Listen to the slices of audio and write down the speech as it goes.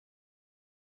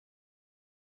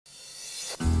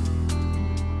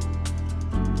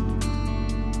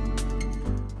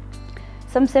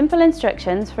Some simple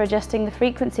instructions for adjusting the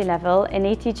frequency level in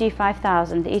ETG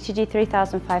 5000, ETG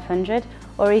 3500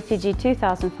 or ETG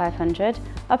 2500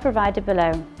 are provided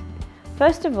below.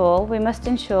 First of all, we must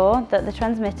ensure that the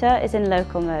transmitter is in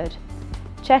local mode,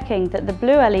 checking that the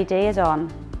blue LED is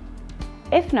on.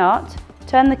 If not,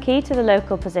 turn the key to the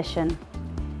local position.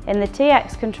 In the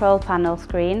TX control panel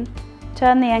screen,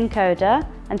 turn the encoder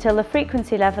until the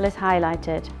frequency level is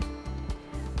highlighted.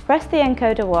 Press the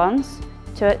encoder once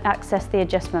to access the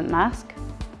adjustment mask.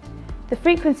 The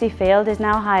frequency field is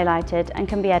now highlighted and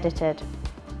can be edited.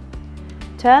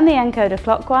 Turn the encoder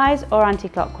clockwise or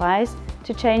anti-clockwise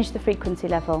to change the frequency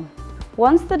level.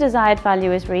 Once the desired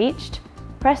value is reached,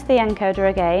 press the encoder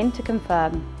again to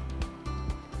confirm.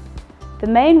 The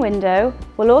main window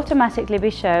will automatically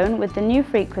be shown with the new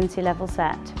frequency level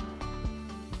set.